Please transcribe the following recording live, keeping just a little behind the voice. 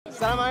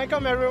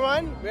Assalamualaikum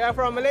everyone. We are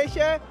from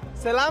Malaysia.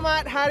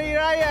 Selamat Hari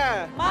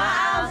Raya.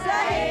 Maaf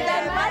zahir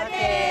dan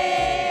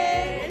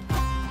batin.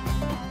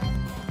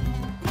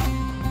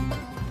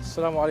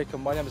 Assalamu alaikum,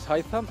 my name is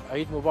Haytham.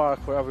 Eid Mubarak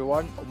for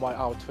everyone. My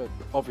outfit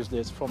obviously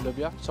is from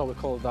Libya, so we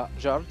call that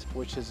jard,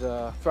 which is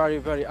a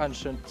very, very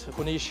ancient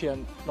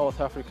Phoenician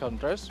North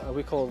African dress.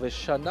 We call this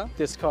shanna.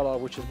 This color,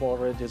 which is more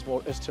red, is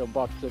more eastern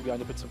part of Libya,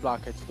 and a bit of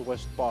black, it's the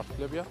west part of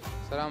Libya.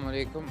 Assalamu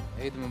alaikum,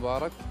 Eid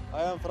Mubarak.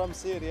 I am from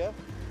Syria.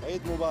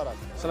 Eid Mubarak.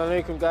 Assalamu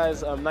alaikum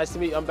guys, nice to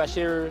meet you. I'm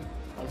Bashir.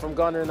 I'm from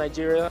Ghana,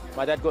 Nigeria.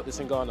 My dad got this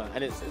in Ghana,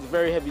 and it's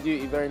very heavy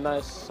duty, very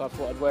nice, so I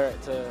thought I'd wear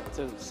it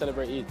to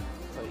celebrate Eid.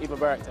 So Eid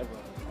Mubarak to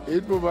everyone.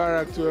 Eid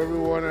Mubarak to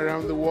everyone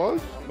around the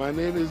world. My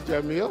name is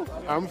Jamil.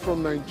 I'm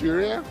from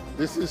Nigeria.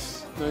 This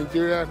is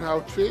Nigerian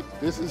outfit.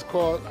 This is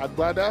called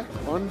Agbada.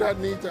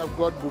 Underneath I've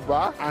got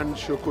Buba and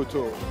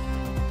Shokoto.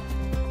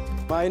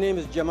 My name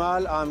is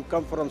Jamal. I'm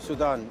come from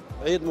Sudan.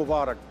 Eid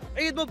Mubarak.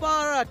 Eid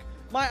Mubarak.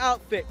 My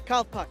outfit,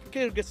 Kalpak,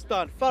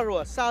 Kyrgyzstan,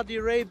 Farwa, Saudi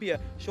Arabia,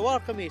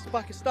 Shawar Qamis,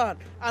 Pakistan,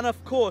 and of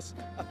course,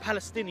 a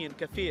Palestinian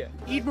kafir.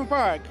 Eid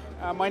Mubarak.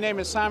 My name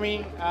is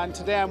Sami, and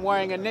today I'm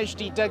wearing a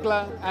Najdi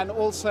Dagla and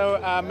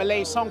also a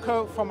Malay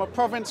Sonko from a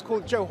province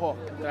called Johor.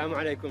 Assalamu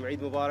alaikum,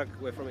 Eid Mubarak.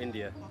 We're from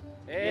India.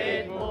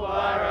 Eid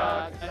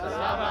Mubarak.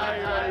 Selamat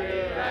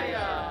Hari Raya.